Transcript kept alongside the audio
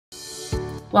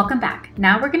Welcome back.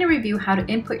 Now we're going to review how to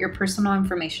input your personal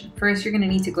information. First, you're going to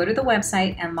need to go to the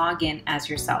website and log in as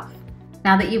yourself.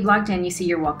 Now that you've logged in, you see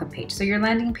your welcome page. So your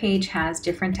landing page has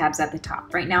different tabs at the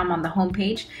top. Right now I'm on the home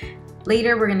page.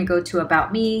 Later we're going to go to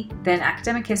About Me, then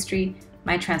Academic History,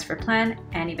 My Transfer Plan,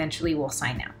 and eventually we'll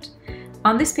sign out.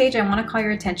 On this page, I want to call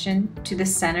your attention to the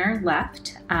center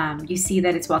left. You see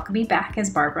that it's Welcome Me Back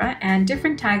as Barbara, and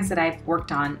different tags that I've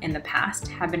worked on in the past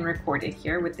have been recorded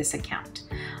here with this account.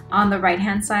 On the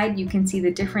right-hand side, you can see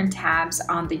the different tabs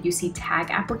on the UC Tag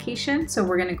application. So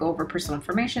we're going to go over personal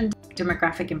information,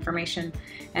 demographic information,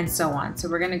 and so on. So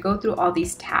we're going to go through all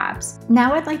these tabs.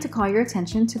 Now I'd like to call your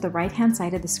attention to the right-hand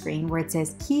side of the screen where it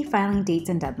says Key Filing Dates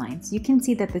and Deadlines. You can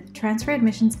see that the Transfer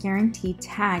Admissions Guarantee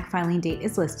Tag filing date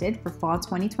is listed for Fall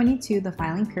 2022. The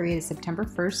filing period is September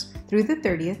 1st through the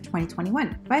 30th,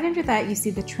 2021. Right under that, you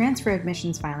see the Transfer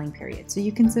Admissions filing period. So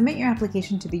you can submit your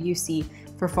application to the UC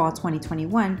for Fall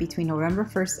 2021 between November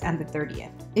 1st and the 30th.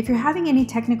 If you're having any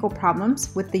technical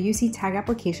problems with the UC Tag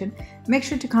application, make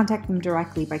sure to contact them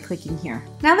directly by clicking here.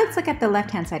 Now let's look at the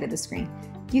left-hand side of the screen.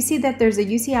 You see that there's a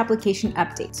UC application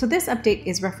update. So this update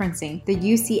is referencing the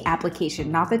UC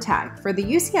application, not the tag. For the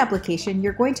UC application,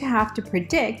 you're going to have to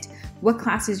predict what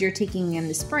classes you're taking in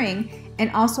the spring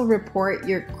and also report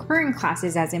your current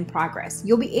classes as in progress.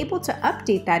 You'll be able to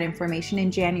update that information in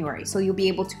January. So you'll be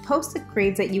able to post the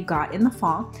grades that you got in the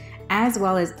fall, as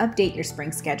well as update your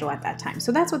spring schedule at that time.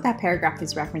 So that's what that paragraph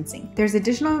is referencing. There's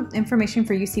additional information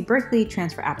for UC Berkeley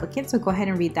transfer applicants, so go ahead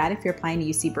and read that if you're applying to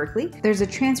UC Berkeley. There's a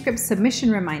transcript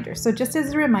submission reminder. So just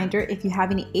as a reminder, if you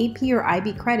have any AP or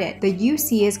IB credit, the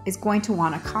UC is going to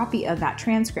want a copy of that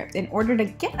transcript. In order to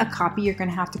get a copy, you're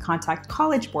gonna have to contact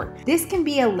College Board. This can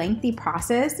be a lengthy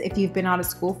process if you've been out of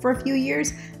school for a few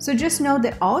years, so just know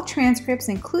that all transcripts,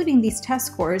 including these test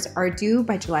scores, are due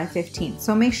by July 15th.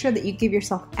 So make sure that you give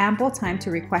yourself ample time to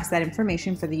request that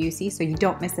information for the UC so you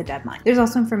don't miss the deadline. There's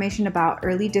also information about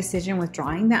early decision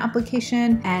withdrawing the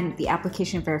application and the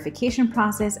application verification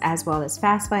process, as well as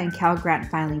FAFSA and Cal Grant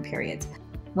filing periods.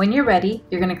 When you're ready,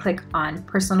 you're going to click on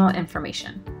Personal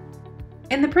Information.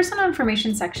 In the Personal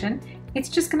Information section, it's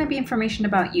just going to be information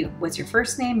about you. What's your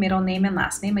first name, middle name, and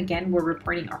last name? Again, we're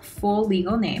reporting our full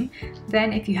legal name.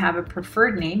 Then if you have a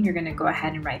preferred name, you're going to go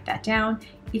ahead and write that down.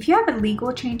 If you have a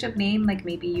legal change of name, like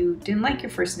maybe you didn't like your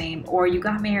first name or you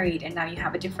got married and now you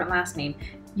have a different last name,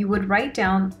 you would write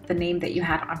down the name that you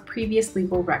had on previous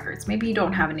legal records. Maybe you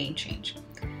don't have a name change.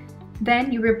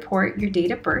 Then you report your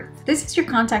date of birth. This is your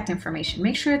contact information.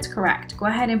 Make sure it's correct. Go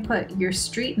ahead and put your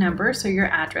street number, so your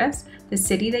address, the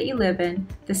city that you live in,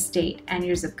 the state, and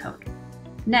your zip code.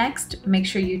 Next, make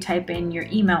sure you type in your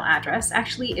email address.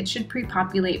 Actually, it should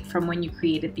pre-populate from when you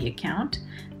created the account,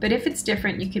 but if it's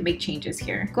different, you can make changes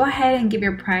here. Go ahead and give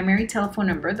your primary telephone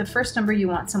number, the first number you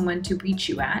want someone to reach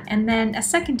you at, and then a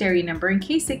secondary number in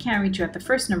case they can't reach you at the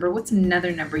first number. What's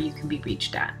another number you can be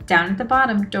reached at? Down at the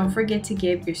bottom, don't forget to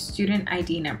give your student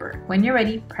ID number. When you're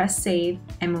ready, press save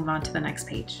and move on to the next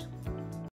page.